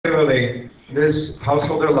particularly this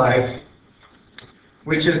householder life,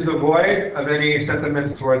 which is devoid of any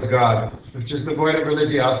sentiments towards God, which is devoid of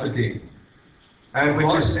religiosity, and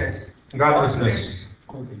which is godlessness.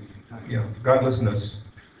 Yeah, godlessness.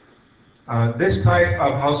 This type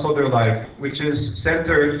of householder life, which is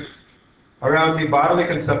centered around the bodily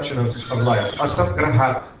conception of life, asat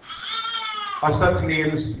grahat. Asat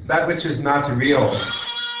means that which is not real,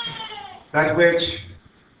 that which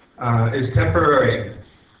is temporary.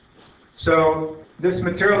 So this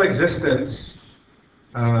material existence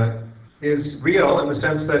is real in the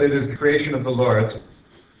sense that it is the creation of the Lord,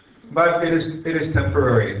 but it is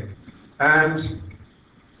temporary. And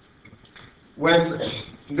when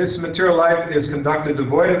this material life is conducted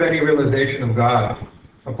devoid of any realization of God,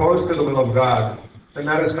 opposed to the will of God, then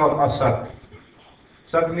that is called asat.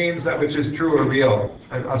 Sat means that which is true or real,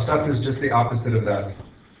 and asat is just the opposite of that.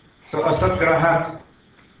 So asat grahat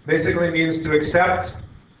basically means to accept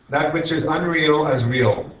that which is unreal as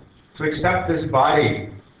real, to accept this body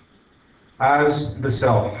as the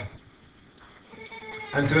self,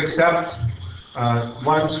 and to accept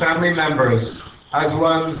one's family members as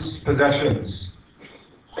one's possessions,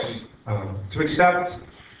 to accept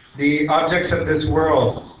the objects of this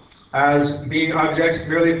world as being objects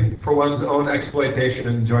merely for one's own exploitation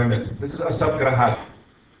and enjoyment. This is asat grahat.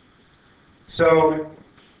 So,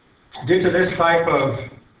 due to this type of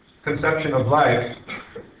conception of life,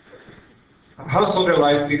 householder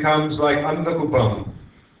life becomes like andhakupam.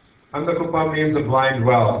 Andhakupam means a blind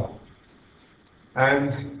well.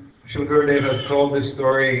 And Srila Gurudev has told this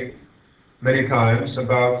story many times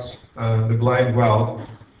about the blind well.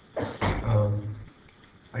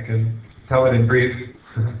 I can tell it in brief.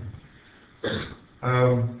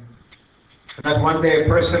 That one day a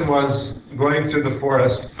person was going through the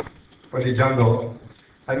forest or the jungle,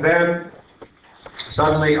 and then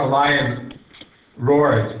suddenly a lion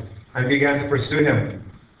roared and began to pursue him.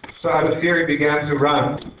 So out of fear he began to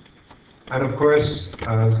run, and of course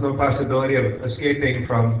there's no possibility of escaping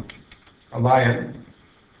from a lion.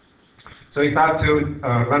 So he thought to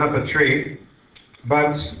run up a tree,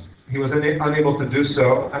 but he was unable to do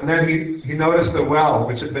so. And then he noticed a well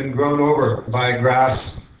which had been grown over by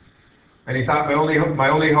grass, and he thought, my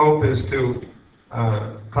only hope is to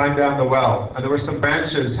climb down the well. And there were some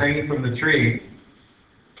branches hanging from the tree,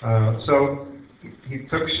 so he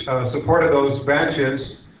took support of those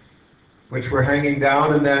branches which were hanging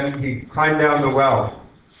down, and then he climbed down the well.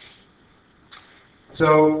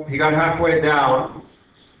 So he got halfway down,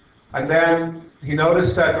 and then he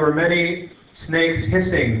noticed that there were many snakes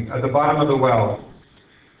hissing at the bottom of the well.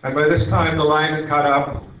 And by this time the lion had caught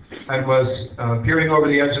up and was peering over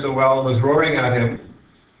the edge of the well and was roaring at him.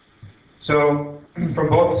 So from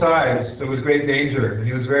both sides there was great danger, and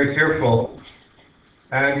he was very fearful.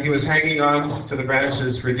 And he was hanging on to the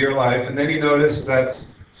branches for dear life, and then he noticed that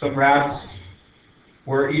some rats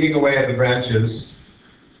were eating away at the branches.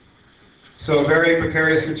 So a very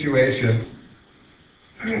precarious situation.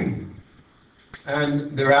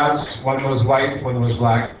 And the rats, one was white, one was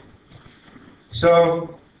black.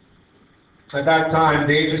 So at that time,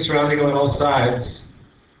 danger surrounding on all sides.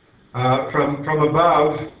 From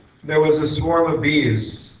above, there was a swarm of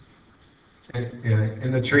bees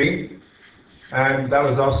in the tree, and that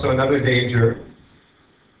was also another danger.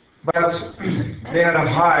 But they had a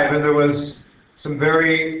hive, and there was some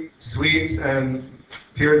very sweet and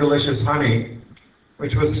pure delicious honey,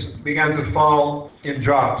 which began to fall in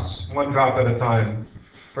drops, one drop at a time,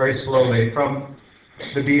 very slowly, from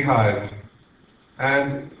the beehive.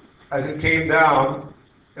 And as it came down,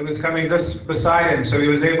 it was coming just beside him, so he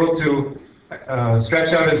was able to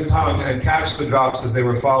stretch out his tongue and catch the drops as they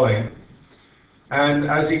were falling. And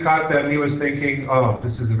as he caught them, he was thinking, oh,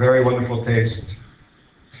 this is a very wonderful taste.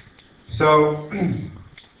 So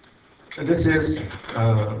this is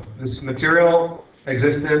this material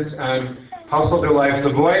existence and householder life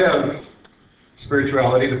devoid of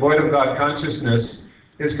spirituality, devoid of God consciousness,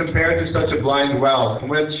 is compared to such a blind well in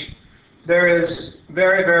which there is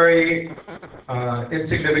very, very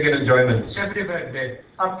insignificant enjoyments. Everywhere there,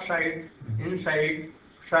 upside, inside,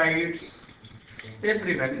 sides,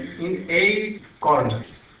 everywhere, in 8 corners.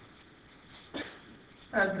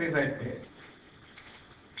 Everywhere there.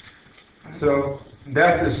 So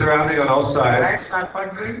death is surrounding on all sides. Rats are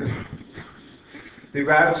pursuing. The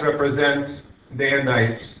rats represent day and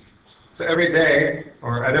night. So every day,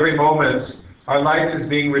 or at every moment, our life is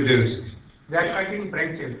being reduced. They are cutting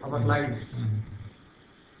branches of our lives.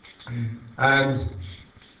 And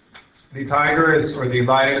the tiger or the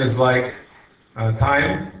lion is like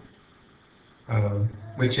time,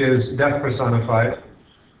 which is death personified.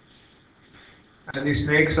 And these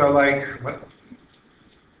snakes are like what?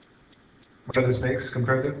 What are the snakes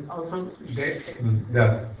compared to? Also death,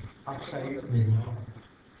 Death. upside,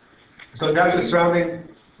 So death is surrounding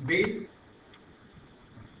bees,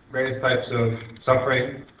 various types of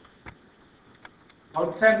suffering.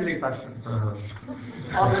 or family persons,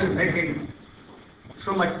 always making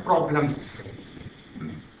so much problems,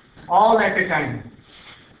 all at a time.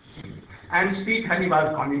 And sweet honey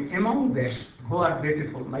was coming among them, who are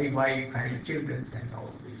beautiful, my wife and children and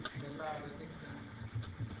all these things.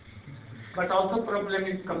 But also problem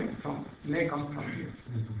is coming from, may come from you.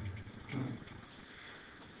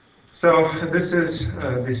 So this is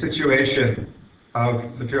the situation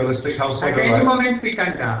of materialistic At household any life. moment we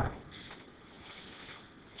can die.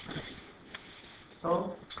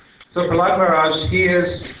 So Prahlad Maharaj, he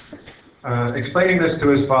is explaining this to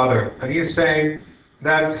his father, and he is saying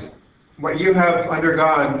that what you have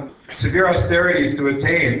undergone severe austerities to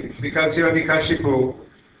attain, because Hiranyakashipu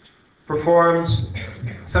performed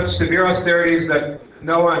such severe austerities that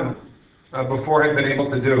no one before had been able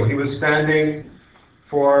to do. He was standing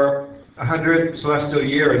for 100 celestial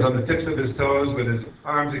years on the tips of his toes with his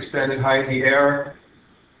arms extended high in the air.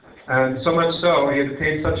 And so much so, he had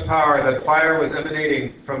attained such power that fire was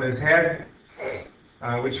emanating from his head,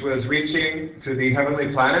 which was reaching to the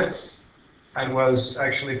heavenly planets and was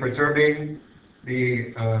actually perturbing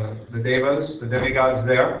the devas, the demigods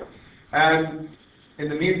there. And in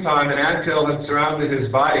the meantime, an anthill had surrounded his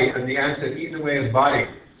body, and the ants had eaten away his body.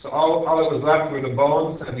 So all that was left were the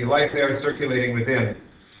bones and the life air circulating within.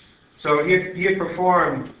 So he had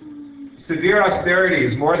performed severe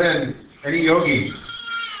austerities, more than any yogi,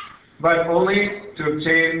 but only to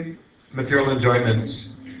obtain material enjoyments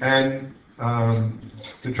and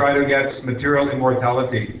to try to get material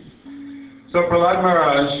immortality. So Prahlad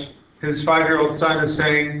Maharaj, his 5-year-old son, is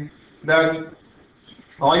saying that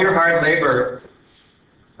all your hard labor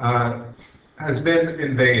has been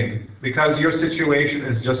in vain, because your situation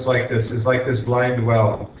is just like this, is like this blind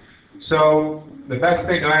well. So the best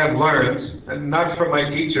thing I have learned, and not from my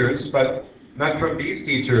teachers, but not from these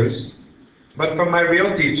teachers, but from my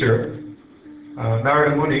real teacher,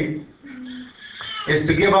 Narayan Muni, is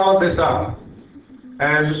to give all of this up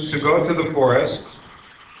and to go to the forest.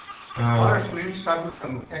 forest means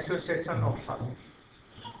some association of sadhus.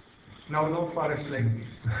 Now no forest like this.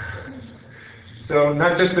 So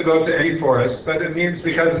not just to go to any forest, but it means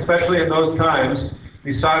because especially in those times,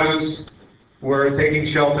 the sadhus were taking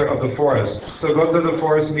shelter of the forest. So go to the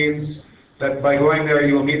forest means that by going there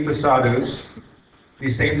you will meet the sadhus,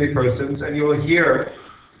 the saintly persons, and you will hear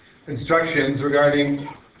instructions regarding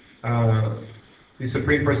the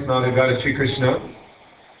Supreme Personality of Godhead, Sri Krishna,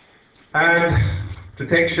 and to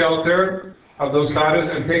take shelter of those sadhus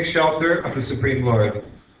and take shelter of the Supreme Lord.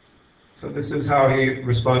 So this is how he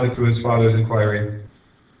responded to his father's inquiry.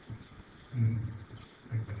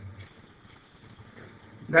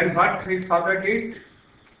 Then what his father did,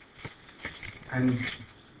 and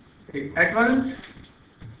he at once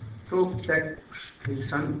took that his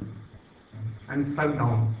son and fell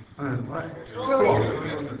down and wanted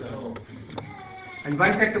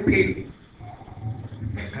to kill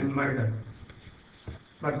and murder.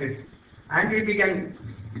 But did, and he began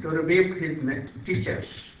to rebuke his teachers,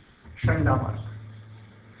 Shandamar.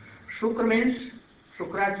 Shukra means,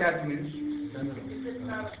 Shukracharya means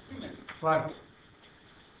what?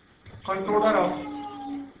 Controller of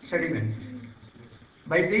sediments.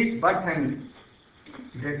 By this birth and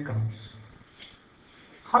death comes.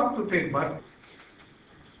 How to take birth?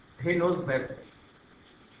 He knows better.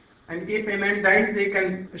 And if a man dies, they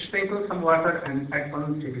can sprinkle some water and at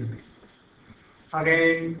once he will be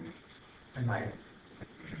again alive.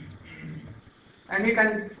 And he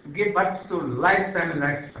can give birth to life and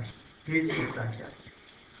life. He is Shukracharya.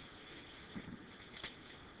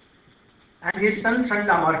 And his son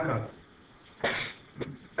Shandamarka.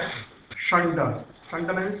 Shanda.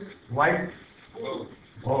 Shanda means wild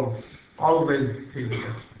wolves. Always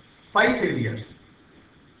failure. 5 failures.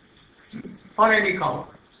 For any cow.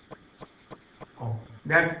 Oh,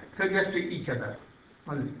 they are failures to each other.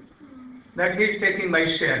 Only. That he is taking my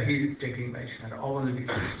share, he is taking my share. Only.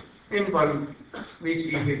 In world, we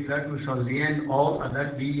see Hitler, Mussolini and all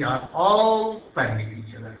other, we are all fighting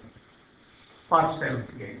each other. For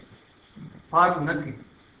self-gain. For nothing.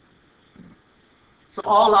 So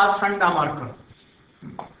all are Shandamarka.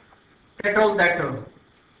 That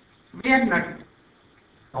we have not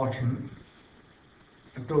taught him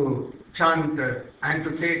to chant and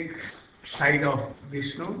to take side of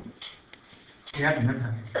Vishnu. We have not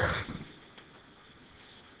done it.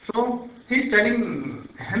 So he is telling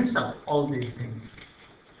himself all these things.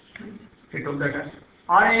 He told that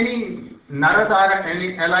are any Narada or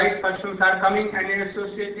any allied persons are coming and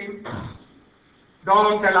associating?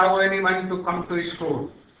 Don't allow anyone to come to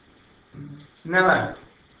school. Never.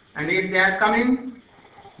 And if they are coming,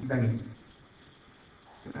 then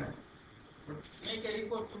Make a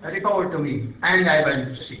report to me. report to me, and I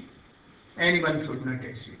will see. Anyone should not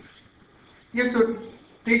see. You should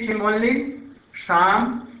teach him only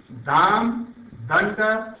Sham, Dam,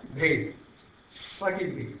 Danda, Bhed. What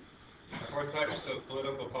is it? 4 types of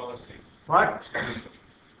political policy. What?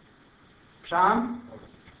 Sham,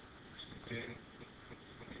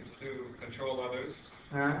 It's to control others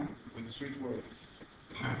with sweet words.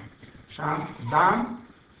 Sham, Dam,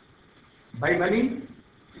 by money,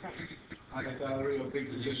 High salary or big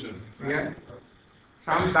position. yeah.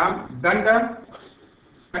 Sham, Dam, Danda,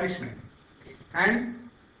 punishment. And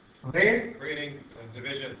Bhed, Breeding and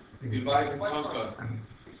division. Divide and conquer.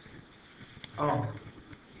 oh,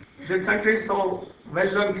 this country is so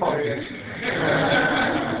well known for this.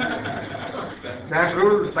 They are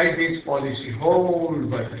ruled by this policy, whole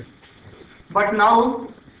world. But now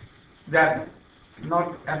they are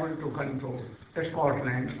not able to control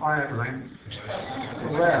Scotland, Ireland,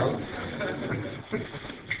 Wales.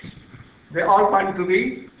 They all want to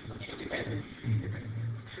be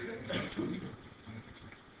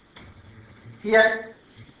here.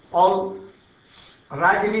 All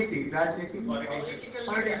Rajniti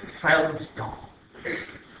politics falls down.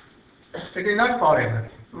 It is not forever.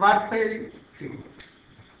 Warfare is free.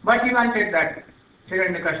 But he wanted that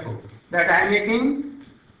Hiranyakashipu, that I am making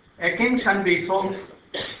a king son be so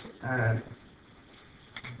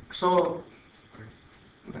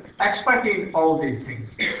expert in all these things.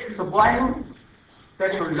 So why they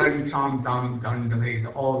should learn Sham, Dam, Danda, Ved,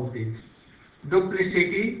 all these.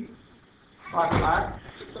 Duplicity, what are?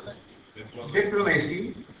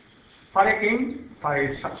 Diplomacy, for a king, for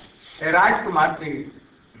a Rajkumar, the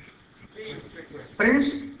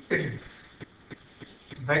prince, it is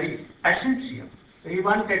very essential. He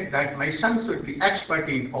wanted that my son should be expert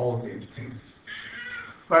in all these things.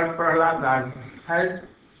 But Prahlad has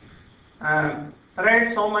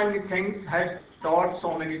read so many things, has taught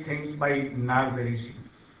so many things by Narada Rishi.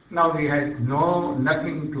 Now he has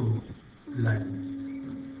nothing to learn.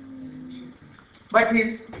 But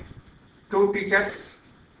his two teachers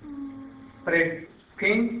prayed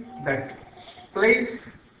king that please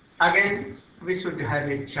again we should have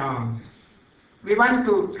a chance. We want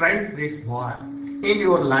to train this boy in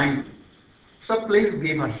your line. So please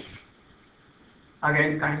give us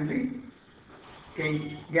again kindly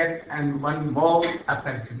king get and one more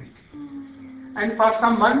opportunity. And for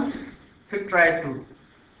some months he tried to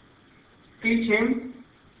teach him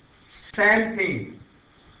same thing,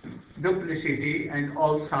 duplicity and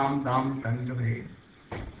all Sam, Dam, Danda, Ved,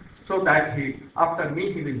 so that after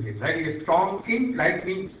me he will be very strong king like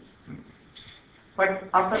me. But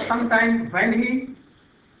after some time when he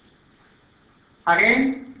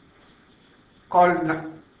again called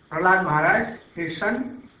Prahlad Maharaj, his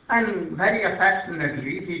son, and very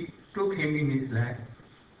affectionately he took him in his lap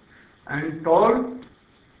and told,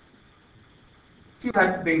 you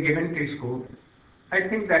have been given to school. I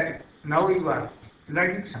think that now you are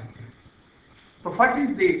learning something. So what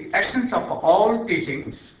is the essence of all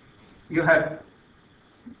teachings you have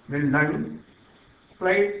been learning?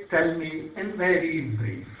 Please tell me in very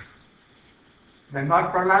brief. Then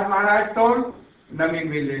what Prahlad Maharaj told, Nami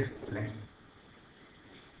will explain.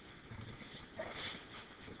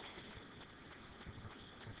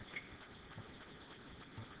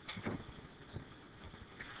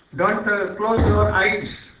 Don't close your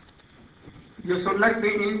eyes. You should not be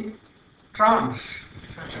in trance.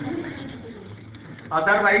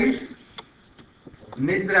 Otherwise,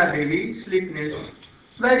 Nidra Devi, sleepness,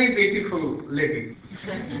 very beautiful lady.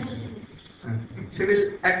 She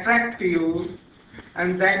will attract you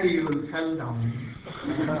and then you will fall down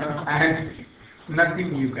and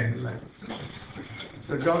nothing you can learn.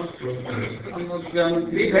 So don't close your eyes.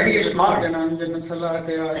 Be very smart. You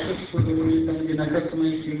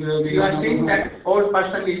are seeing that old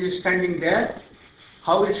person is standing there,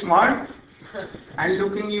 how smart, and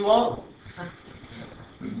looking you all.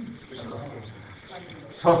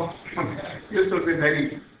 So you should be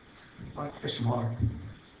very smart.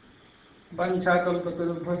 He was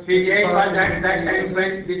at that time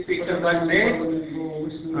when this picture was made,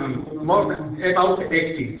 more about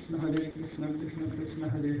 80. Hare Krishna, Krishna Krishna,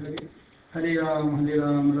 Hare Hare, Hare Ram,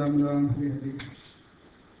 Ram Ram, Hare Hare.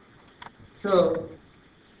 So,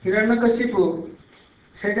 Hiranyakashipu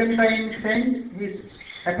second time sent his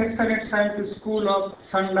affectionate son to school of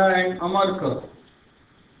Sanda and Amarka.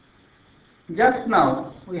 Just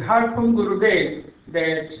now, we heard from Gurudev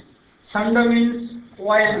that Sanda means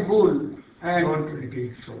wild bull and Don't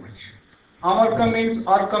repeat so much. Amarka means,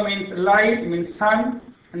 Arka means light, means sun,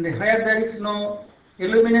 and where there is no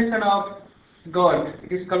illumination of God,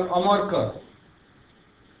 it is called Amarka.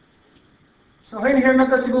 So when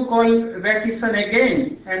Hiranyakashipu called Vakishan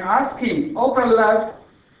again and asked him, "Oh Prahlad,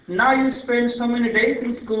 now you spend so many days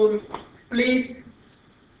in school, please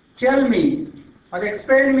tell me or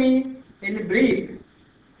explain me in brief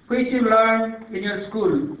which you learned in your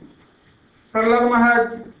school." Prahlad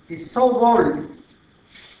Maharaj is so bold.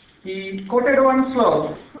 He quoted one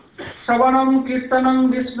slok, Shravanam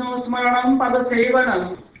Kirtanam Vishnu Smaranam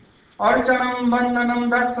Padasevanam Archanam Vandanam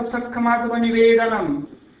Dasa Sakhamadva Nivedanam.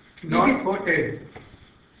 Not quoted.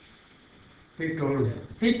 He told.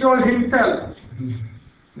 He told himself.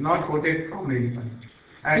 Not quoted from anyone.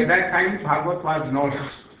 At that time, Bhagavad was not.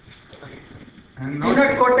 And He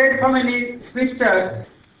not quoted from any scriptures.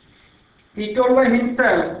 He told by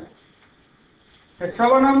himself,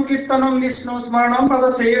 Shravanam Kirtanam Vishnu Smaranam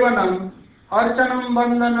Padasevanam Archanam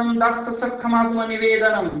Vandanam Dasa Sakhamadva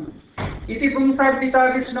Nivedanam Iti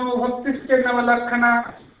Pumsarpita Vishnu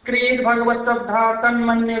Bhaktisthyanavalakhana Kriyet Bhagavatabdha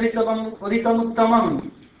Tanmanye Udhitam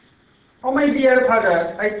Uttamam. Oh my dear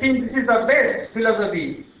father, I think this is the best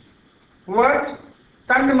philosophy. What?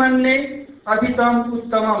 Tanmanye Adhitam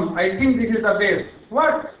Uttamam. I think this is the best.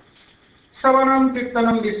 What? Savanam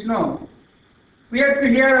Kirtanam Vishnu. We have to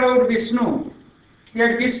hear about Vishnu.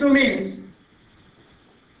 Here Vishnu means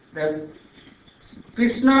that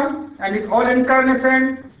Krishna and his all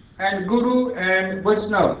incarnation and Guru and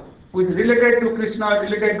Vaishnava, who is related to Krishna,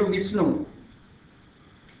 related to Vishnu.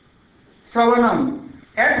 Savanam.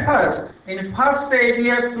 At first, in first stage, we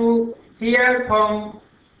have to hear from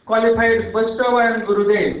qualified Vaishnava and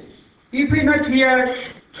Gurudev. If we not hear,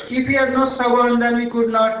 if we have no Savan, then we could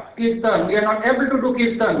not Kirtan. We are not able to do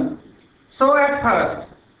Kirtan. So at first,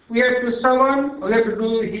 we have to Savan, we have to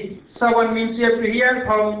do Savan means we have to hear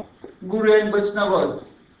from Guru and Vaishnavas.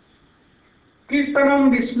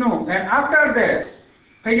 Kirtanam Vishnu, and after that,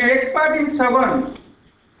 when you are expert in Savan,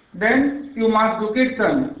 then you must do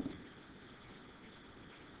Kirtan.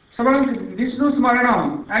 Savanam Vishnu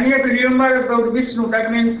Smaranam, and you have to remember about Vishnu,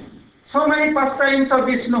 that means so many pastimes of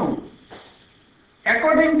Vishnu.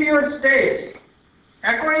 According to your stage,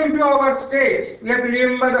 according to our stage, we have to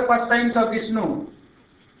remember the pastimes of Vishnu.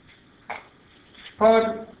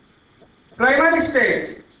 For primary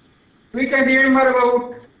stage, we can remember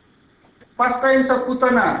about pastimes of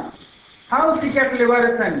Putana, how she kept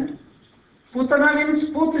liberation. Putana means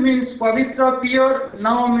Put means Pavitra, pure,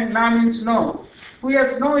 Na means no, who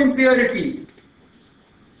has no impurity.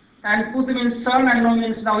 And Put means son and No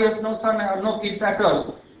means now he has no son or no kids at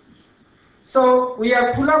all. So we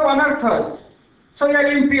are full of anarthas. So we are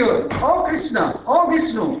impure. Oh Krishna, oh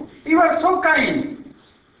Vishnu, you are so kind.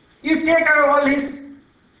 You take away all his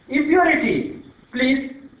impurity.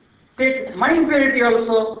 Please take my impurity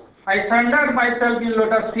also. I surrender myself in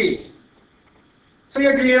lotus feet. So you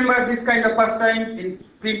have to remember this kind of pastimes in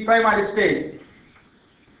primary stage.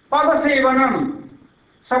 Padasevanam.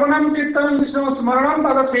 Savanam Kirtanam Vishnu Smaranam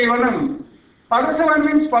Padasevanam. Padasevan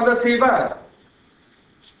means Padaseva.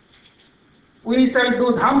 We shall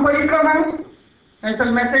do Dham Parikrama, and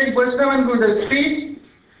shall message Vaishnava and Gurudev speech.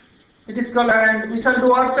 It is called, and we shall do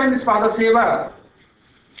Archan, is Padaseva.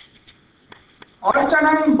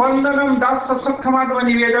 Archanam Bandhanam Dasa Sakhamadva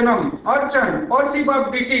Nivedanam. Archan, worship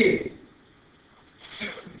of deities.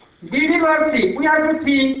 Deity worship, we have to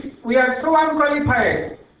think, we are so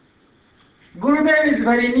unqualified. Gurudev is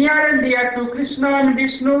very near and dear to Krishna and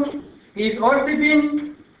Vishnu. He is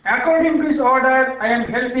worshipping according to his order. I am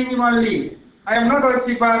helping him only. I am not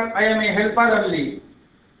worshipper, I am a helper only.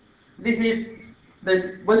 This is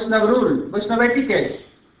the Vaishnava rule, Vaishnava etiquette.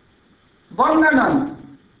 Bandhanam.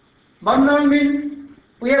 Bandhanam means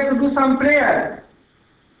we have to do some prayer.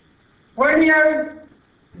 When we are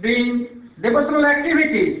doing devotional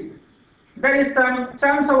activities, there is some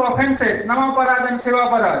chance of offenses, Namaparad and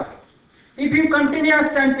Sevaparad. If you continue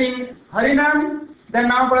chanting Harinam, then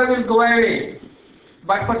Namaparad will go away.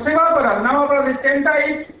 But for Sevaparad, Namaparad is 10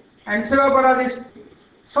 types and Sevaparad is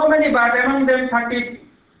so many, but among them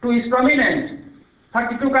 32 is prominent.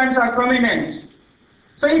 32 kinds are prominent.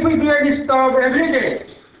 So if we do this job every day,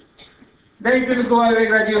 then it will go away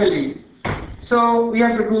gradually. So we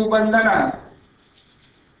have to do bandhana.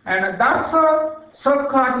 And Dasa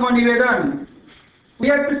Sakhatma Nivedan. We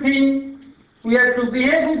have to think, we have to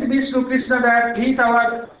behave with Vishnu Krishna that he is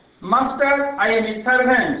our master, I am his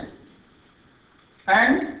servant.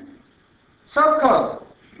 And Sakha,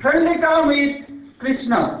 friendly term with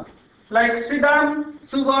Krishna. Like Sridham,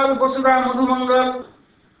 Subal, Vasudha, Madhumangal,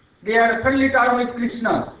 they are friendly term with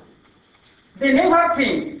Krishna. They never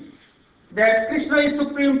think that Krishna is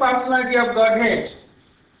Supreme Personality of Godhead.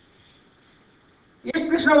 If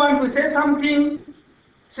Krishna wants to say something,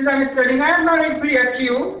 Sridhar is telling, I am not inferior to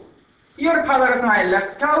you. Your father has 9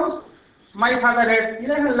 lakhs cows. My father has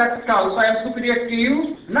 11 lakhs cows, so I am superior to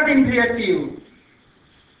you, not inferior to you.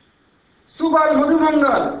 Subal,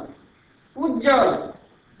 Madhumangal, Ujjal,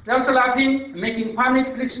 they are also laughing, making fun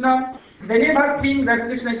with Krishna. They never think that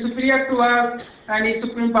Krishna is superior to us and is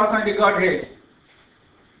Supreme Personality Godhead.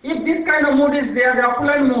 If this kind of mood is there, the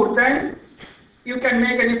opulent mood, then you can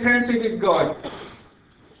make any friendship with God.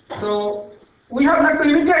 So we have not to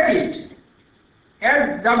imitate it.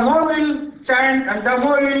 As the more we'll chant and the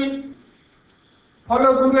more we'll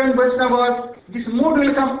follow Guru and Vaishnavas, this mood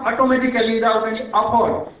will come automatically without any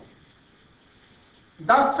effort.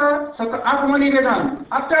 Dasa Saka Atmani Vedan.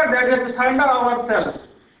 After that, we have to surrender ourselves.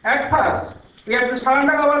 At first, we have to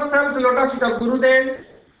surrender ourselves to the lotus feet of Gurudev.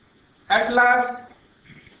 At last,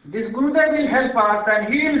 this Gurudev will help us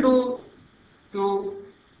and he will do to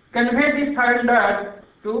convey this surrender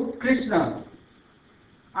to Krishna.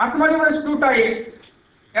 Atmani was 2 types.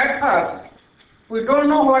 At first, we don't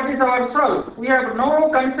know what is our soul. We have no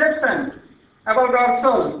conception about our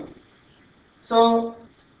soul. So,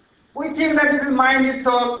 we think that this mind is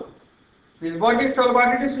soul, this body is soul,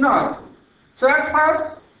 but it is not. So at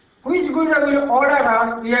first, which Guru will order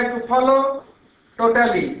us, we have to follow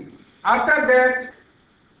totally. After that,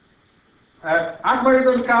 Atmani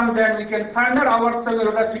will come, then we can surrender ourselves to the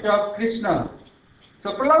lotus feet of Krishna.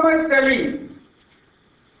 So Prahlad is telling,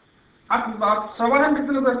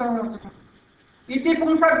 Iti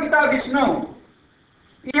Pumsa Gita Vishnu.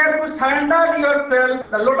 You have to surrender yourself,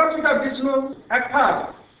 the lotus feet of Vishnu at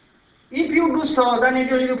first. If you do so, then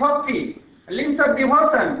it will be bhakti, links of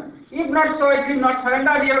devotion. If not so, if you not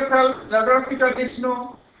surrender yourself, the lotus feet of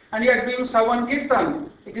Vishnu, and you are doing Savan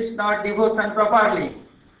Kirtan, it is not devotion properly.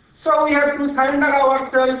 So we have to surrender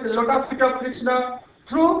ourselves to the lotus feet of Krishna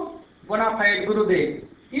through bona fide Gurudev.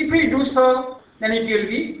 If we do so, then it will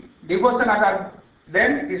be devotion, other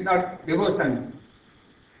then it is not devotion.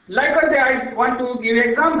 Likewise, I want to give an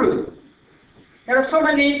example. There are so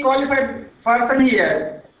many qualified persons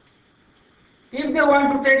here. If they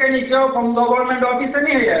want to take any job from government office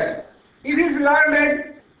anywhere, if he is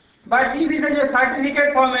learned, but if he has a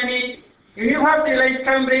certificate from any university like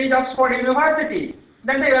Cambridge, Oxford University,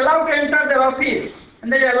 then they are allowed to enter their office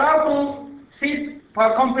and they are allowed to sit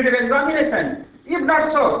for competitive examination. If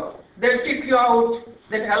not so, they will kick you out,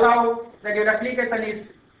 then allow that your application is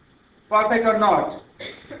perfect or not.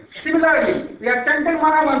 Similarly, we are chanting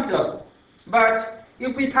Mahamantra, but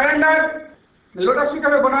if we surrender the lotus feet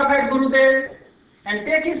of a bona fide Gurudev and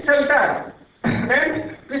take his shelter,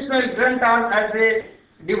 then Krishna will grant us as a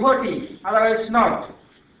devotee, otherwise not.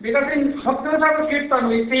 Because in Bhaktivedanta Kirtan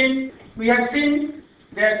we have seen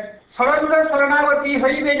that Saranura Saranavati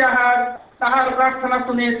Harive Jahar Tahar Prarthana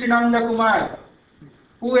Sune Srinanda Kumar.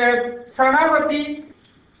 Who have Saranavati,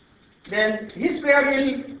 then his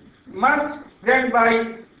prayer must grant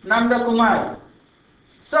by Nanda Kumar.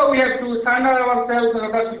 So we have to surrender ourselves to the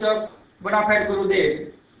lotus feet of bona fide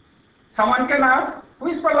Gurudev. Someone can ask, who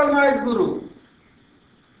is Prahlad Maharaj's Guru?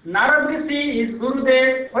 Narad Rishi is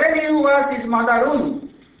Gurudev. When he was his mother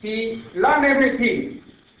room, he learned everything.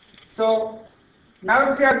 So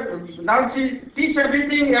Narad Rishi teach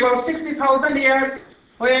everything about 60,000 years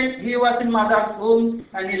when he was in mother's womb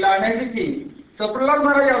and he learned everything. So Prahlad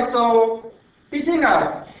Maharaj also teaching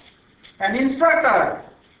us and instruct us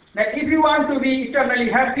that if you want to be eternally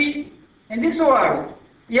happy in this world,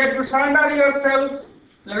 you have to surrender yourselves,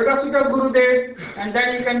 the lotus feet of Gurudev, and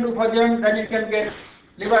then you can do bhajan, then you can get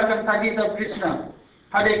liberation service of Krishna.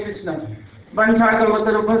 Hare Krishna. Vancha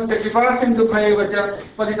kalvatarubhasya kripa sindhu bhayavacha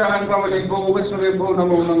patitanam pavanebho vaishnavebho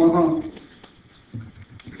namo namaha.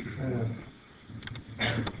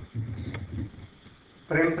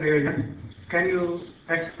 Prem Prayojan, can you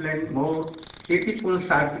explain more? Iti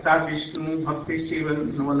Pulsarpita Vishnu Bhakti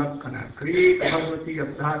Shivan Navalakkhana Kriya Bhagavati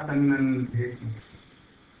Abdha Tannan Bheti.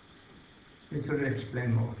 You should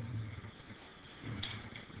explain more.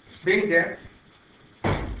 Being there,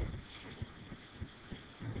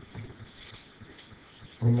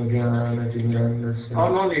 or no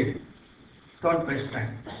need, don't waste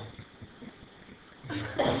time.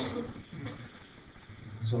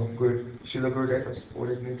 So, Srila Gurudev has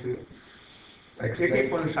ordered me to explain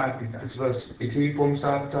this verse. Iti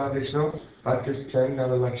Pumsapta Vishnu Bhaktischan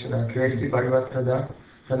Navalakshana Kriyati Bhagavatada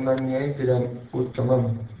Sanmanye Vidam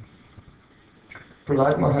Uttamam.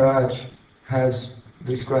 Prahlad Maharaj has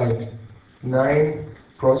described 9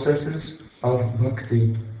 processes of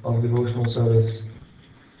bhakti, of devotional service.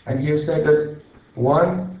 And he has said that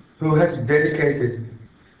one who has dedicated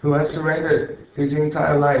who has surrendered his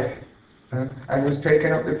entire life and has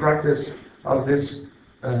taken up the practice of this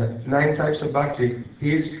 9 types of bhakti,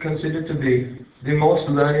 he is considered to be the most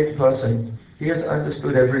learned person. He has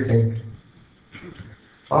understood everything.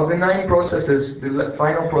 Of the 9 processes, the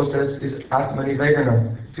final process is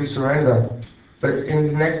Atmanivedana, to surrender. But in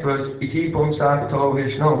the next verse, Iti Pumsato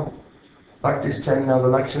Vishnu, Bhaktis Channa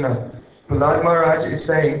Lakshana, Prahlad Maharaj is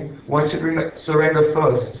saying one should surrender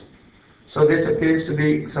first. So this appears to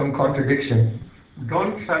be some contradiction.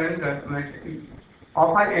 Don't surrender,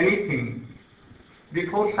 offer anything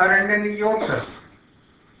before surrendering yourself.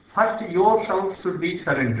 First yourself should be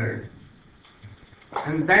surrendered.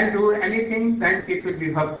 And then do anything, then it will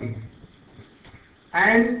be bhakti.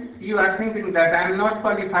 And you are thinking that I am not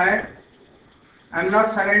qualified, I am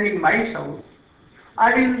not surrendering myself.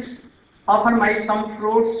 I will offer my some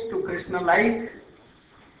fruits to Krishna like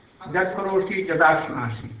Jatkaroshi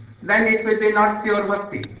Jadasnasi. Then it will be not pure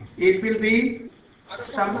bhakti. It will be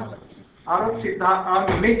some Arupsiddha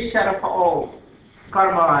or mixture of all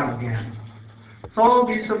karma and jnana. So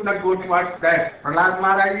we should not go towards that. Prahlad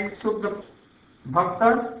Maharaj is Suddha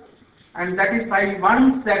Bhakta, and that is why he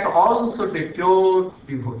wants that all should be pure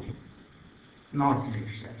devotee, not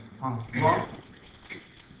mixture.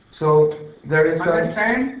 So there is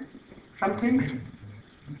understand something?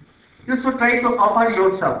 You should try to offer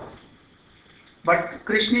yourself. But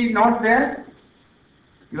Krishna is not there.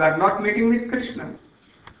 You are not meeting with Krishna.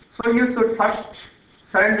 So you should first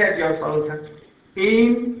surrender yourself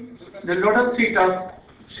in the lotus feet of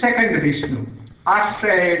second Vishnu,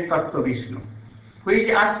 Ashraya Tattva Vishnu. Who is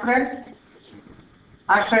Ashraya?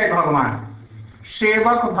 Ashraya Bhagavan,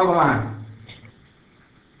 Sevak Bhagavan.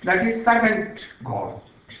 That is servant God.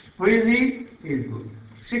 Who is he? He is good.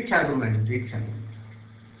 Shiksha Guru and Diksha Guru.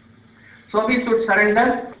 So we should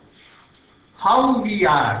surrender how we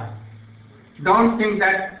are. Don't think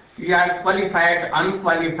that we are qualified,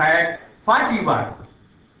 unqualified, what you are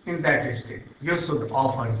in that state. You should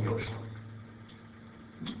offer yourself.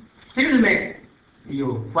 He will make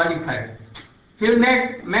you qualified. He will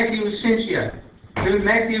make you sincere. He will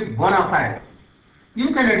make you bona fide.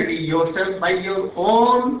 You cannot be yourself by your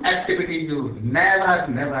own activities. You never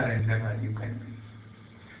you can be.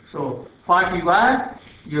 So what you are,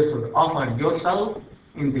 you should offer yourself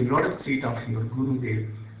in the lotus feet of your Gurudev.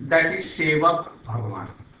 That is Sevak Bhagavan.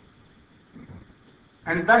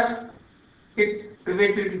 And thus it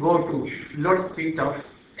will go to lotus feet of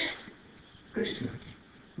Krishna.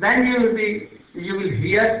 Then you will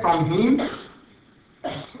hear from him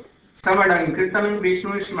Samadam, Kirtanam,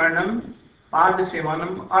 Vishnu Smaranam,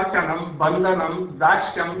 Padasevanam, Archanam, Bandhanam,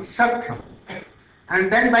 Dasyam, Sakhyam.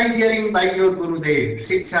 And then by hearing by your Gurudev,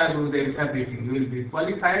 Shiksha Gurudev, everything, you will be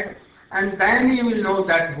qualified. And then you will know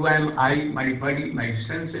that who am I, my body, my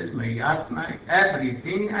senses, my Atma,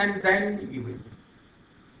 everything. And then you will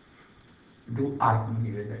do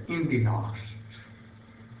Atma-niveda in the last.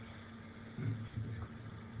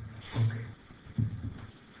 Okay.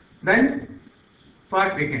 Then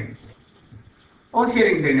what begins? Oh,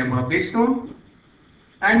 hearing the name of Vishnu,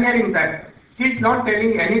 and hearing that he is not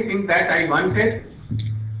telling anything that I wanted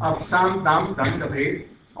of Sam, Dam, Dandabhed,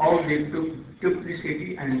 all this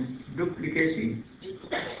duplicity and duplicacy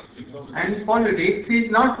and politics. He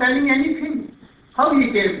is not telling anything. How he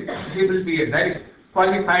will be a very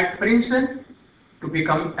qualified prince to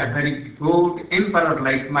become a very good emperor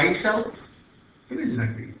like myself? He will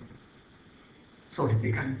not be. So he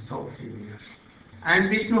became so serious. And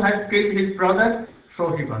Vishnu has killed his brother,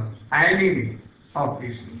 so he was enemy of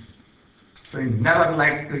Vishnu. So he never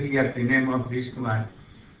liked to hear the name of Vishnu.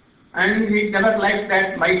 And he never liked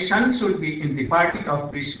that my son should be in the party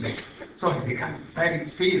of Vishnu. So he became very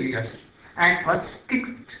furious and was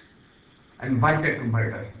kicked and wanted to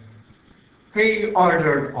murder. He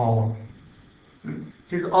ordered all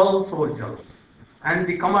his all soldiers and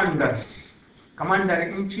the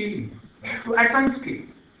commander-in-chief to at once kill,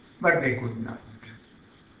 but they could not.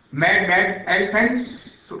 Mad elephants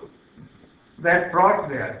were brought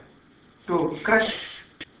there to crush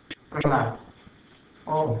Prahlad.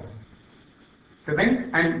 Oh,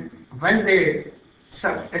 and when they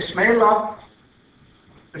smell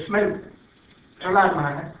Prahlad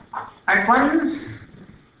Maharaj, at once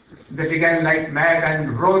they began like mad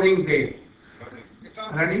and roaring, they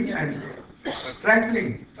running and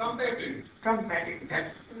trampling, trumpeting,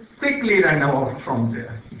 that quickly ran out from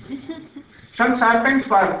there. Some serpents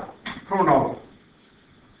were thrown out,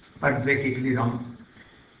 but they quickly ran.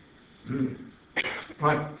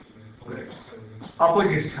 But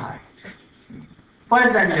opposite side.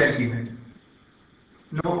 Poison were given.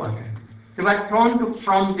 No other. They were thrown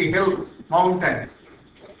from the hills, mountains.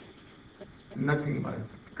 Nothing but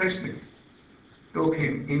Krishna took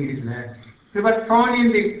him in his lap. He was thrown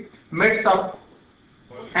in the midst of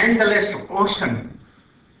endless ocean.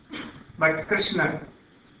 But Krishna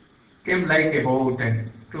came like a boat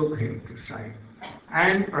and took him to side.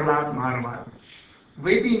 And Prahlad Maharaj,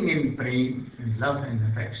 waiting in praying and love and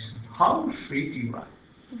affection. How sweet you are.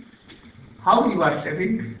 How you are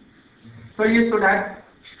saving me. So you should have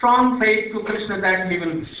strong faith to Krishna that he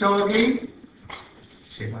will surely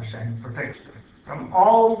save us and protect us from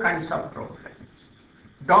all kinds of problems.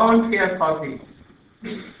 Don't fear for this.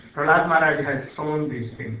 Prahlad Maharaj has shown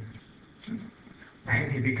these things.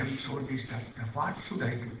 And he becomes so disturbed. What should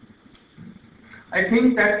I do? I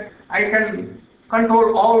think that I can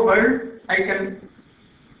control all world. I can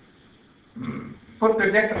put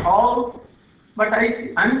to death all. But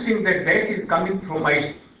I'm seeing that death is coming through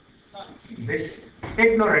my this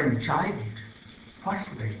ignorant child. What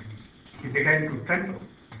should I do? He began to tremble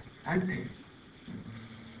and think.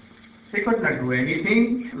 He could not do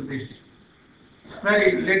anything to this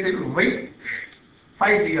very little weak,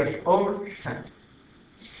 5 years old son.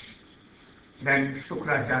 Then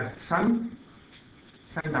Shukracharya's son,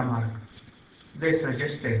 Sandamarka, they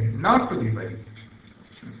suggested him not to be worried.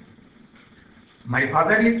 My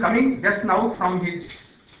father is coming just now from his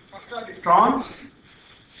trance.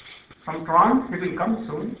 From trance, he will come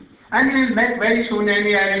soon. And we will make very soon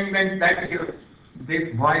any arrangement that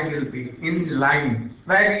this boy will be in line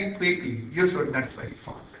very quickly. You should not worry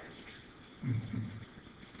for that.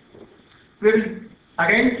 We will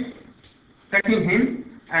again taking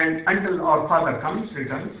him, and until our father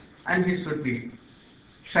returns, and he should be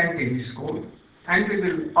sent in his school. And we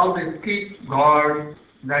will always keep guard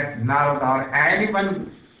that Narada or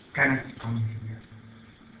anyone cannot come here.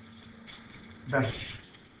 Thus,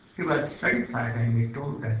 he was satisfied and he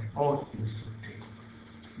told that oath you should take.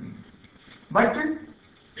 But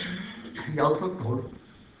he also told,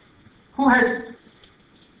 who has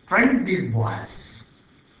trained these boys?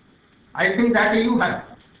 I think that you have.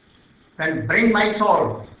 Then bring my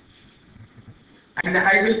sword, and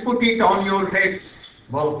I will put it on your heads,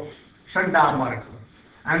 both, Sandamarka.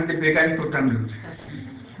 And they began to tremble.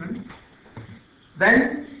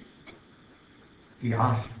 Then he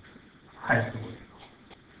asked, has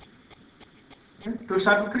to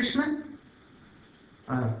serve Krishna?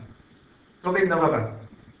 Govinda Bhagat.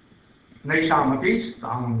 Naishamati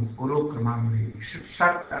stam kuru kramamri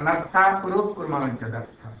shat anartha kuru kurmavan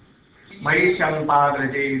chadartha. Mahisham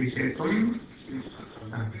padraje vishetum.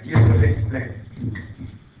 Yes, will explain.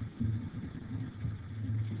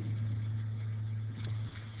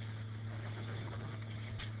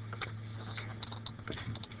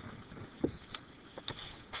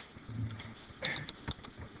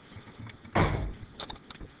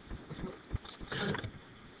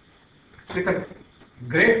 With a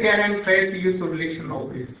great care and faith, you should listen all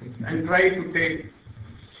these things and try to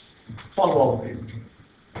follow all these things.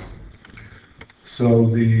 So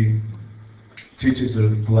the teachers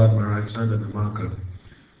of Prahlad Maharaj and Namaka,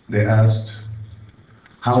 they asked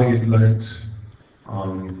how he had learnt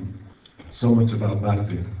so much about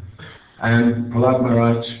Bhakti. And Prahlad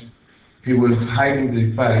Maharaj, he was hiding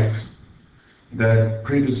the fact that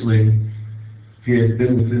previously he had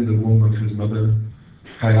been within the womb of his mother,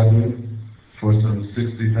 Kayadu, for some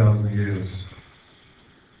 60,000 years.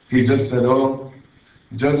 He just said, oh,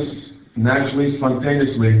 just naturally,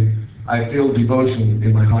 spontaneously, I feel devotion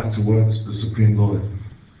in my heart towards the Supreme Lord.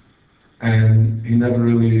 And he never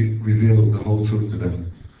really revealed the whole truth to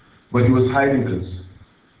them. But he was hiding this.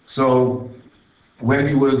 So when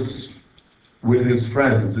he was with his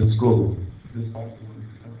friends in school,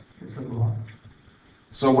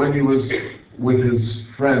 so when he was with his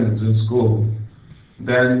friends in school,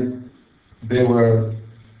 then they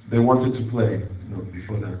wanted to play,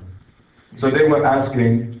 before that. So they were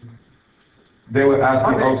asking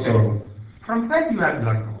also. From where you have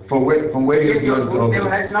learned? From where you have learned all this? They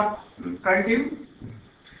has not taught you?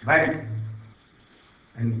 Why?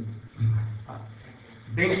 And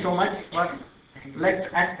doing so much for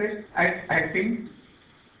like acting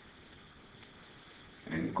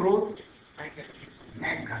and growth.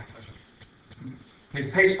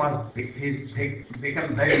 His face was big, his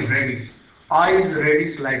became very reddish. Eyes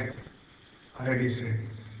reddish like reddish.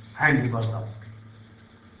 And he was asking,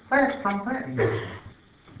 where, from where?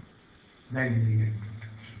 Then he began.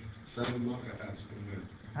 Sandamarka asked him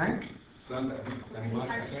Huh?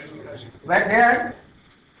 Sandamarka. Where there?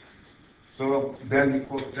 So then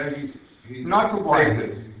he Not to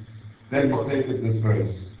boys. Then he stated this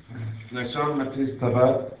verse. Nasham Matis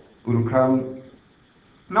Tabat Urukam.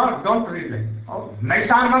 No, don't read like oh,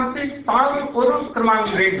 Naisamantis Tal Urus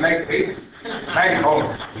Kramang read like this. Very old.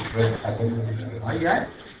 Verse, I don't know. Oh yeah?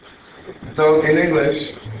 So in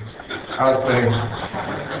English, I'll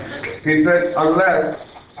say, he said, unless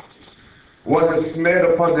one has smeared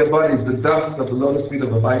upon their bodies the dust of the lotus feet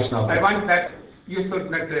of a Vaishnava. I want that you should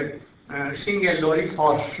not sing a lori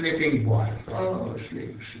for sleeping boys. Oh,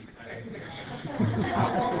 sleep, sleep.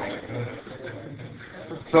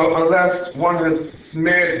 So unless one has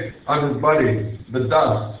smeared on his body the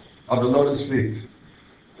dust of the lotus feet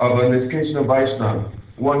of a Niskinchana Vaishnava,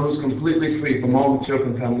 one who's completely free from all material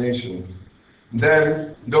contamination,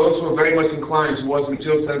 then those who are very much inclined towards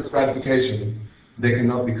material sense gratification, they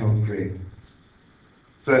cannot become free.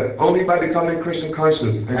 So only by becoming Krishna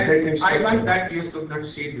conscious and taking... I want that you should not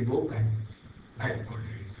see the book and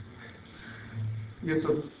you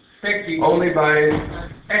should take the only by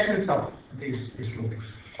essence of these books.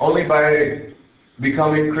 Only by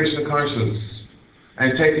becoming Krishna conscious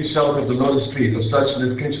and taking shelter of the lotus feet of such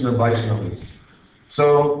Niskinchana Vaishnavas.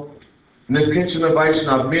 So Niskinchana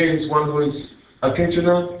Vaishnava means one who is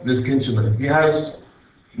akinchana, Niskinchana. He has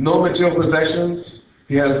no material possessions,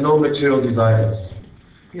 he has no material desires.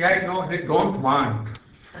 He don't want.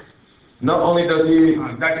 Not only does he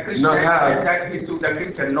that Krishna not have... that he should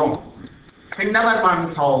Krishna, no. He never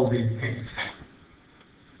wants all these things.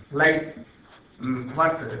 Like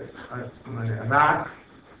rock,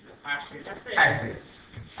 ashes.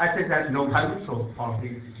 Ashes have no value, so for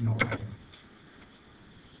these no value.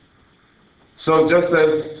 So just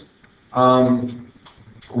as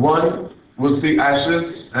one will see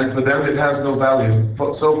ashes, and for them it has no value.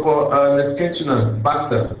 So for Niskinchana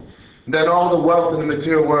Bhakta, then all the wealth in the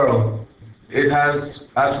material world, it has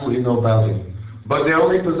absolutely no value. But their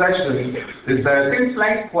only possession is that... It seems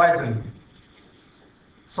like poison.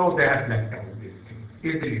 So they have left all these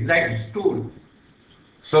things easily, like stool.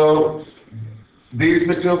 So these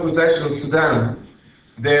material possessions to them,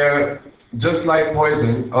 they're just like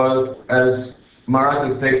poison, or as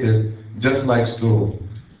Maharaja stated, just like stool.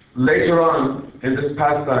 Later on in this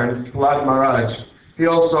pastime, Prahlad Maharaj, he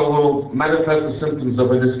also will manifest the symptoms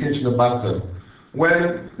of a Niskinchana Bhakta.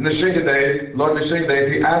 When Nrsingadev, Lord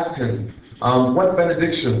Nrsingadev, he asked him, what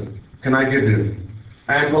benediction can I give you?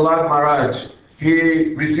 And Prahlad Maharaj,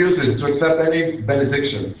 he refuses to accept any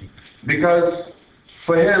benediction, because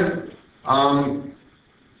for him,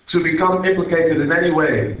 to become implicated in any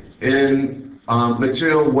way in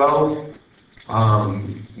material wealth,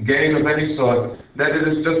 gain of any sort, that it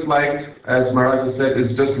is just like, as Maharaja said,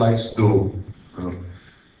 it's just like stool.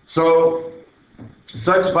 So,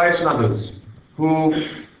 such Vaishnavas, who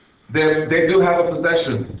they do have a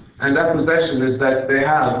possession, and that possession is that they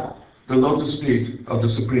have the lotus feet of the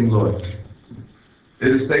Supreme Lord. It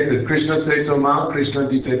is stated, Krishna se Toma, Krishna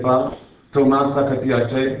ditepa, Toma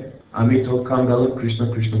sakatiate, Amito Kangala,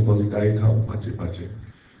 Krishna Krishna Bolitaita, Pache Pache.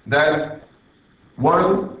 That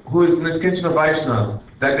one who is Niskinchana Vaishnava,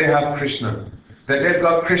 that they have Krishna, that they've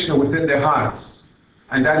got Krishna within their hearts,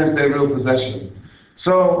 and that is their real possession.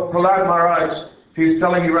 So Prahlad Maharaj, he's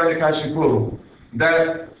telling Hiranyakashipu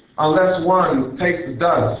that unless one takes the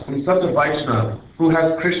dust from such a Vaishnava who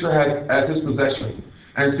has Krishna as his possession,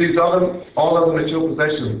 and sees all other material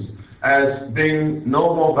possessions as being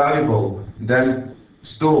no more valuable than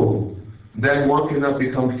stool, then one cannot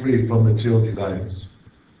become free from material desires.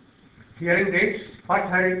 Hearing this, what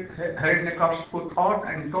Hiranyakashipu thought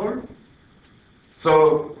and told?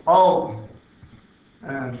 So,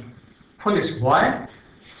 foolish boy,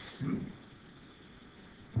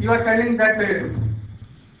 you are telling that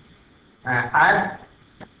I have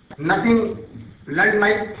nothing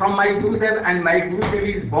learned from my Gurudev, and my Gurudev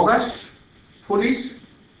is bogus, foolish.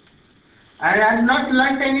 I have not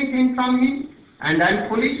learned anything from him, and I am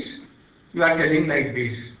foolish. You are telling like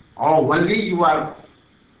this. Oh, only you are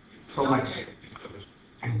so much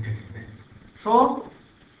intelligent. So,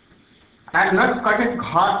 I have not cut a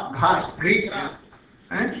grass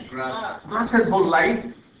his whole life.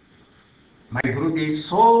 My Gurudev is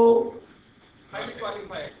so highly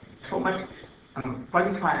qualified, so much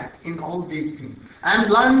qualified in all these things. I have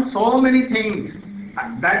learned so many things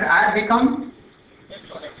that I have become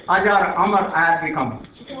Ajar, Amar, I have become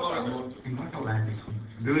immortal. I have become.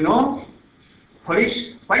 Do you know?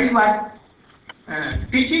 Foolish, why you are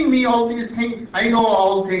teaching me all these things? I know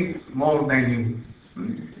all things more than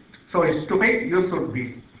you. So stupid you should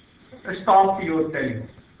be. Stop your telling.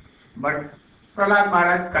 But Prahlad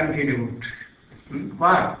Maharaj continued.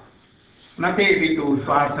 What? Nate vitu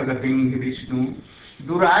swarthagating Vishnu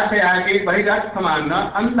durasayake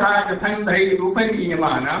bhairathamana andha jathandhai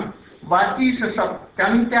rupaniyamana vachi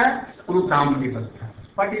satyantya urutam nibaddha.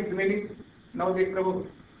 What is the meaning? Now the Prabhu.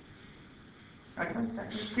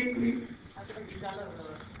 Quickly.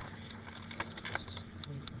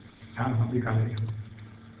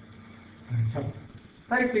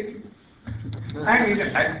 Very quickly. And he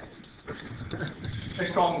attacked a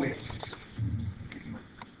strong way.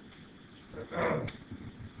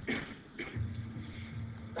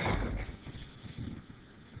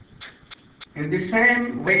 In the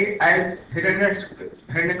same way as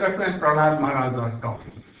Hiranyakashipu and Prahlad Maharaj are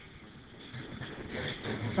talking.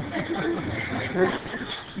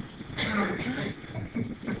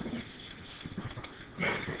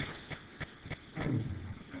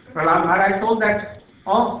 Prahlad Maharaj told that,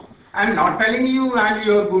 oh, I am not telling you and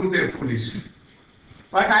your Gurudev foolish,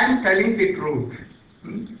 but I am telling the truth.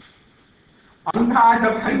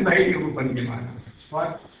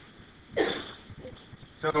 What?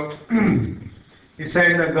 So, he's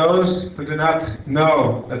saying that those who do not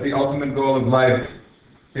know that the ultimate goal of life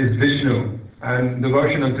is Vishnu and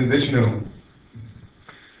devotion unto Vishnu,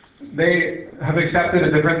 they have accepted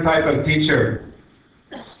a different type of teacher.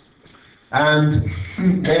 And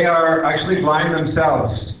they are actually blind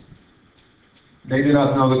themselves. They do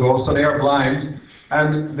not know the goal, so they are blind.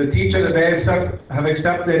 And the teacher that they have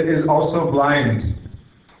accepted is also blind.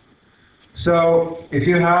 So if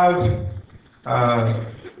you have a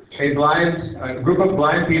group of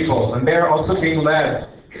blind people, and they are also being led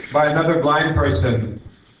by another blind person,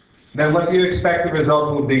 then what do you expect the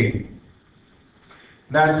result will be?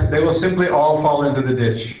 That they will simply all fall into the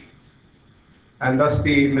ditch, and thus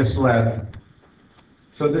be misled.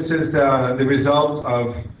 So this is the result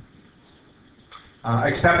of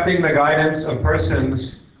accepting the guidance of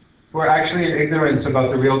persons who are actually in ignorance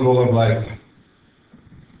about the real goal of life.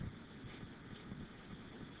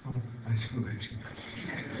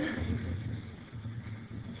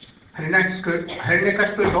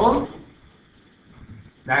 Hiranyakashipu told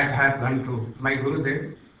that I have gone to my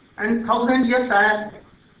Gurudev, and 1,000 years I have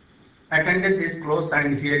attended his close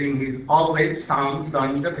and hearing his always sound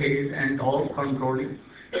on the faith and all controlling,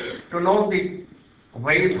 to know the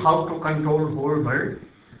ways how to control whole world.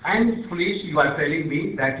 And foolish, you are telling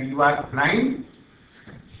me that you are blind?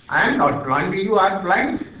 I am not blind, you are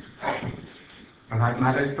blind. Prahlad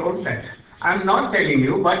Maharaj told that. I am not telling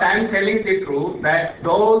you, but I am telling the truth that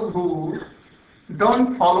those who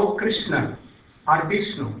don't follow Krishna or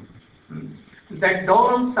Vishnu, that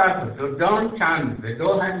don't serve, they don't chant, they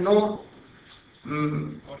don't have no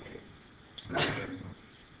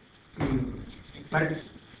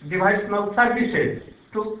devotional services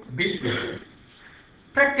to Vishnu.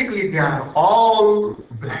 Practically they are all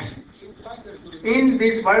blind. In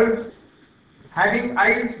this world, having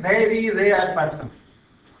eyes, very rare person.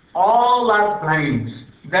 All are blind.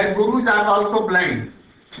 Their gurus are also blind.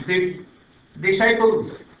 The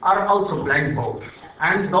disciples are also blind both.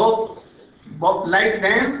 And though both like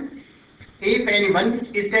them, if anyone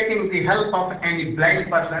is taking the help of any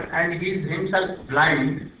blind person and he is himself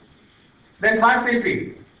blind, then what will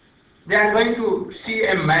be? They are going to see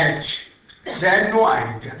a match. They have no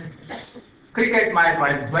idea. Cricket match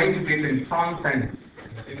was going between France and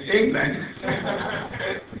England,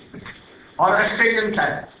 or Australians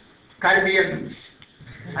are Caribbean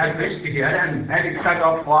have reached here, and very tug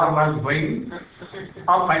of war was going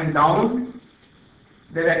up and down.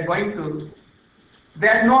 They were going to, they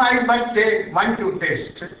had no idea, but they want to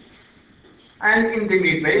test. And in the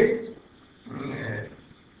midway,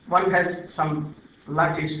 one has some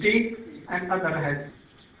lucky stick and other has,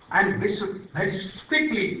 and we should very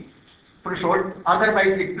quickly proceed,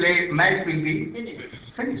 otherwise the match will be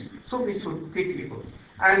finished. So we should quickly go.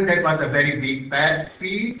 And there was a very big bad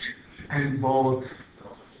feet, and both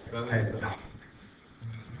fell down.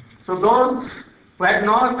 So those who had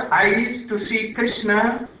not eyes to see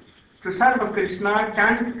Krishna, to serve Krishna,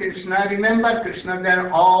 chant Krishna, remember Krishna, they are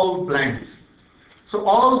all blind. So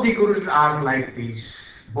all the gurus are like these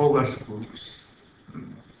bogus gurus.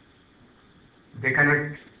 They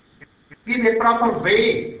cannot give a proper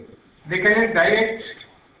way. They cannot direct.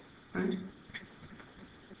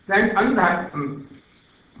 Then under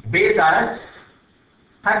Vedas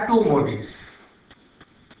have two modes: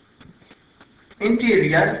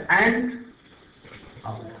 interior and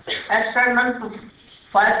external, to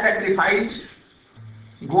fire sacrifice,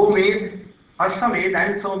 go-made, ashwa-made,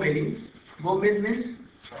 and so many. Go-made means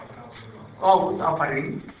cows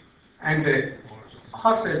offering and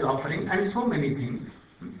horses offering and so many things.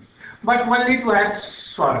 But only to have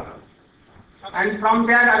swarga. And from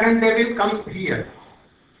there again they will come here.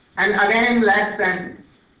 And again lakhs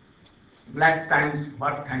times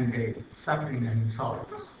birth and death, suffering and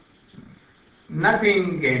sorrows.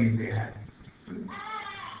 Nothing gained they have.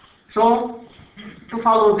 So, to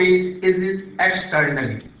follow this is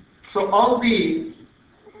externally. So all the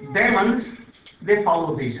demons, they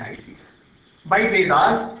follow this idea. By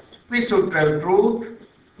Vedas, we should tell truth,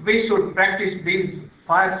 we should practice these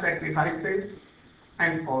 5 sacrifices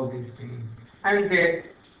and all these things. And they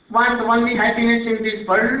want only happiness in this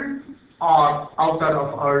world or outer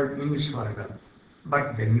of our Svarga.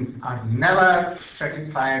 But they are never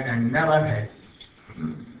satisfied and never happy.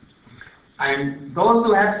 And those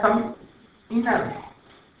who have some inner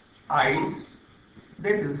eyes,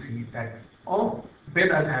 they will see that, oh,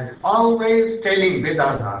 Vedas has always telling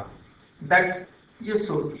Vedanta that you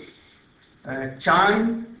should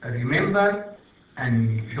chant, remember,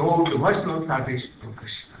 and do devotional service to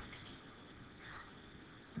Krishna.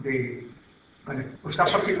 उसका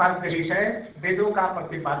प्रतिपाद्य विषय, वेदों का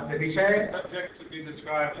प्रतिपाद्य विषय, subject to be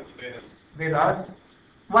described in Vedas. Vedas,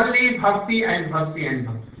 only bhakti and bhakti and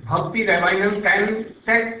bhakti. Bhakti Ramayana can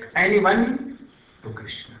take anyone to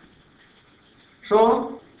Krishna.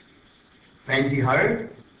 So, when he heard,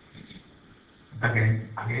 again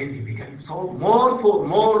he became so more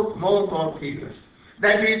furious.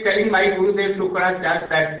 That he is telling my Gurudev Shukracharya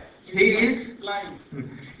that he is blind.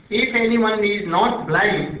 If anyone is not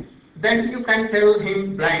blind, then you can tell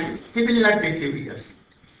him blind, he will not be furious.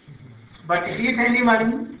 But if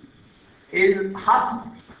anyone is half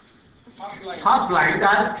blind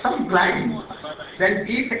or some blind, then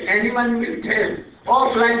if anyone will tell,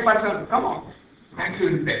 oh blind person, come on, that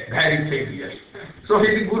will be very furious. So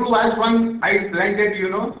his Guru was one eye blinded, you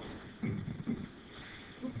know.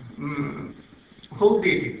 Who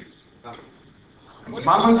did it?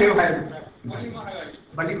 Bhaman Dev has.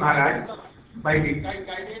 Bali Maharaj. By the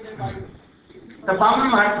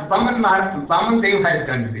Bhaman Dev has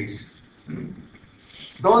done this.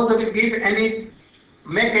 Those who will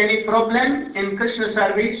make any problem in Krishna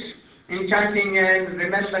service, in chanting and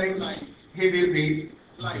remembering, he will be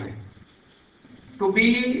blind. To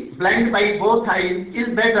be blind by both eyes is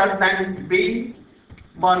better than to be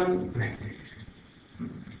one blinded.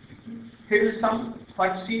 He will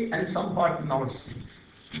somewhat see and somewhat not see.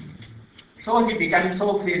 So he became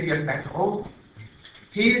so furious that, oh,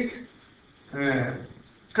 he is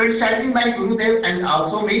criticizing my Gurudev and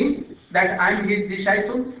also me, that I am his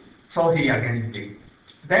disciple. So he again did.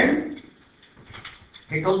 Then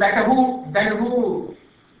he told that who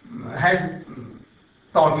has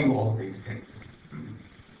taught you all these things?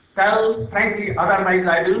 Tell frankly, otherwise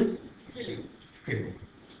I will kill you.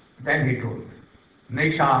 Then he told,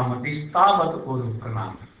 Naishamati stavat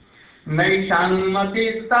urukramam.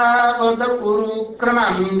 Naishamati stavat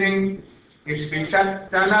urukramam.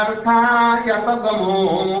 Ispishattanartha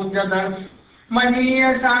yapagamo jadar.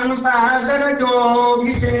 Maniya sanpadara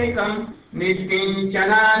jobhishekam.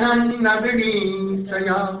 Nistinchananam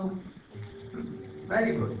nabidintaya.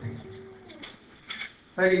 Very good thing.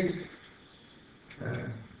 Very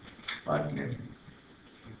what name?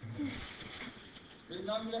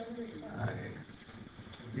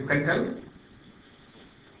 You can tell?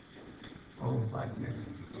 Oh, what name?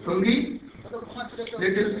 Tungi?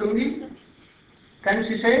 Little Tungi? Can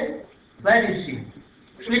she say? Where is she?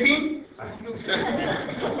 Sleeping?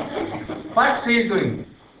 What she is doing?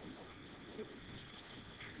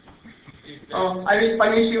 Oh, I will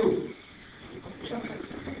punish you.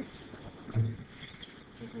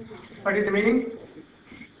 What is the meaning?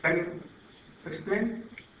 Can you explain?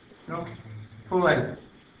 No? Who will?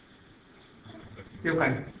 You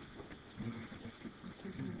can.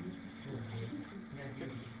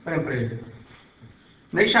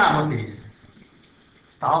 Naishamatis.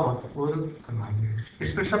 Stavat ur kamani.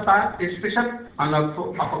 Ispishat anartho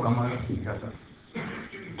apagama jata.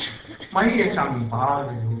 Mahi esam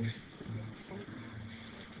bhagayo.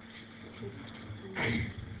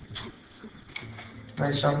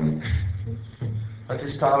 Naisham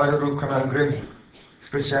Atistavada Rukanangrim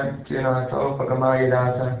Sprishantina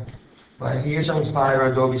Topagamaya Mahisham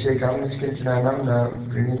Spira Dobishekam Niskintanam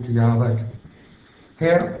Griniti Yavad.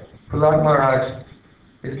 Here, Prahlad Maharaj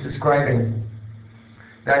is describing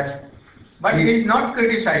that. But he is not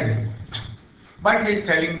criticizing, but he is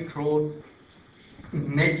telling truth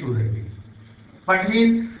naturally. But he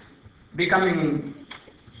is becoming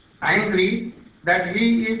angry that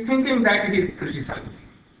he is thinking that he is criticizing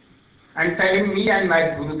and telling me and my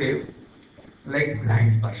Gurudev like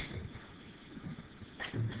blind persons.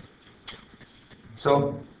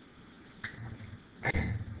 So,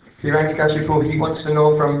 Hiranyakashipu, he wants to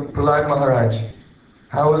know from Prahlad Maharaj,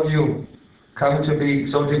 how have you come to be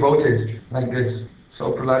so devoted like this?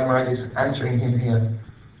 So Prahlad Maharaj is answering him here.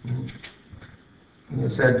 He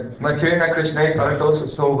said, Matirna Krishna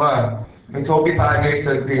Paratos Sova, Mitopi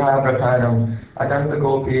Padneta Vihabratanam, Adanta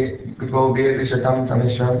Gopi Gopir Vishatam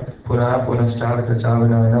Tamishram, Puna Punaschavata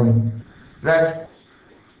Chavananam. That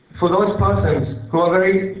for those persons who are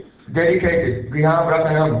very dedicated,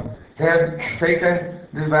 Vihabratanam, they have taken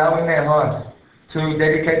the vow in their heart to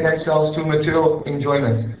dedicate themselves to material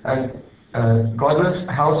enjoyment and godless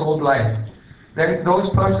household life, then those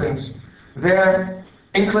persons, their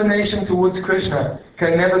inclination towards Krishna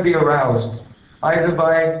can never be aroused, either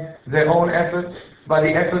by their own efforts, by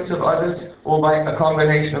the efforts of others, or by a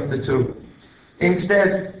combination of the two.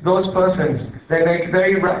 Instead, those persons, they make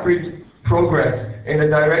very rapid progress in the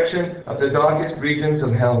direction of the darkest regions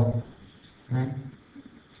of hell.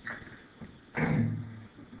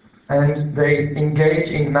 And they engage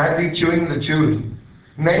in madly chewing the tube.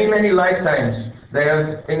 Many, many lifetimes they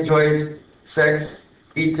have enjoyed sex,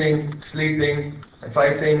 eating, sleeping,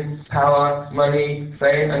 fighting, power, money,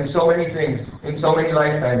 fame, and so many things in so many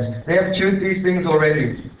lifetimes. They have chewed these things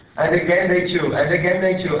already. And again they chew, and again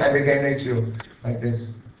they chew, and again they chew, like this.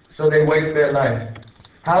 So they waste their life.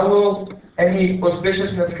 How will any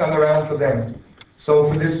auspiciousness come around for them? So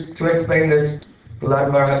for this, to explain this,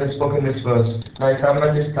 Prahlad Maharaj has spoken this verse,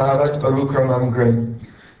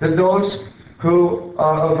 that those who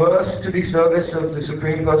are averse to the service of the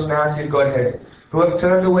Supreme Personality of Godhead, who have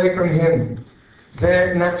turned away from Him,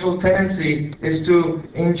 their natural tendency is to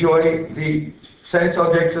enjoy the sense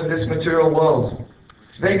objects of this material world.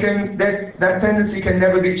 That tendency can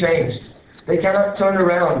never be changed. They cannot turn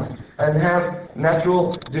around and have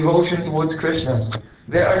natural devotion towards Krishna.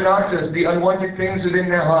 Their anarthas, the unwanted things within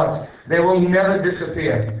their hearts, they will never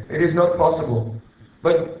disappear. It is not possible.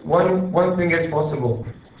 But one thing is possible.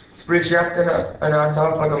 Sprishyaptana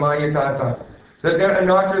anartha pagamayatata. That their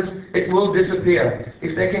anarthas, it will disappear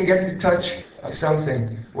if they can get the touch of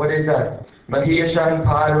something. What is that? Mahiyashan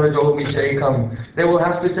parado abhishekam. They will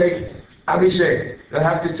have to take abhishek. They'll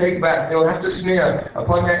have to take back. They will have to smear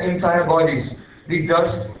upon their entire bodies the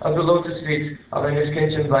dust of the lotus feet of an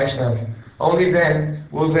Niskinchan Vaishnava. Only then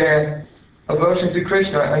will their aversion to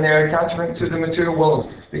Krishna and their attachment to the material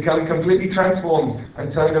world become completely transformed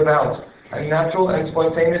and turned about, and natural and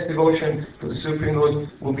spontaneous devotion for the Supreme Lord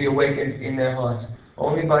will be awakened in their hearts,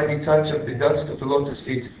 only by the touch of the dust of the lotus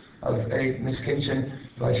feet of a Niskinchan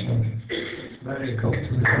Vaishnava. Very good.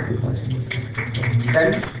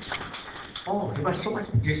 Then, he was so much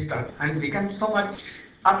disturbed and became so much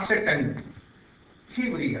upset and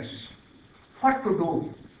furious. What to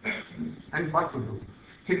do? And what to do?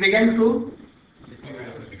 He began to,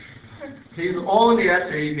 his own ears,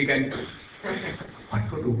 he began to, what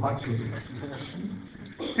to do?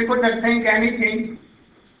 He could not think anything.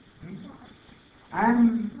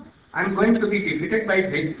 I'm going to be defeated by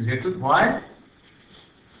this little boy,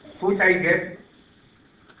 which I gave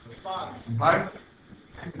birth,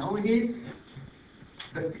 and now he's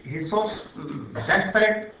so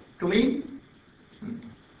desperate to me.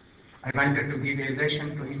 I wanted to give a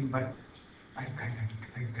lesson to him, but I cannot.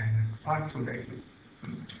 What should I do?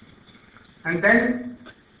 And then,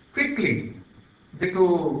 quickly, the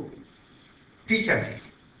two teachers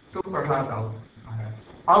took Prahlad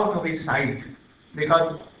out of his sight,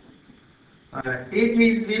 because if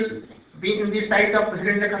he will be in the sight of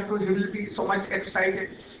Hiranyakashipu, he will be so much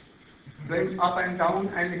excited, going up and down,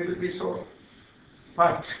 and he will be so,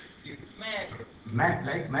 what?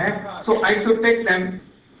 Mad. So I should take them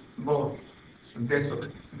both. They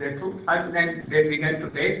took, and then they began to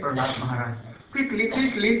take Prahlad Maharaj.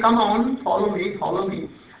 Quickly, come on, follow me.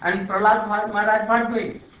 And Prahlad Maharaj was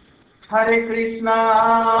doing? Hare Krishna,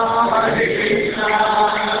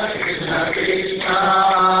 Krishna Krishna,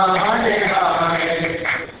 Hare Hare,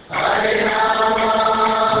 Hare Rama,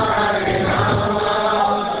 Hare Rama,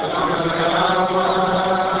 Rama Rama,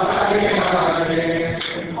 Hare Hare.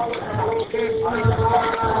 Krishna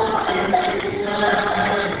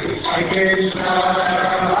Krishna,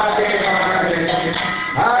 Hare Hare,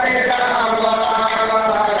 Hare Rama,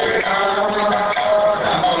 Hare Rama, Rama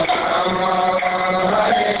Rama,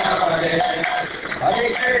 Hare Hare. Hare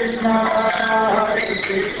Krishna,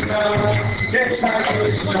 Krishna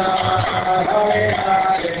Krishna, Hare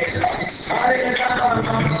Hare, Hare Rama,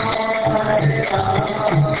 Hare Rama,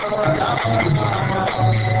 Rama Rama,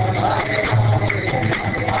 Hare Hare.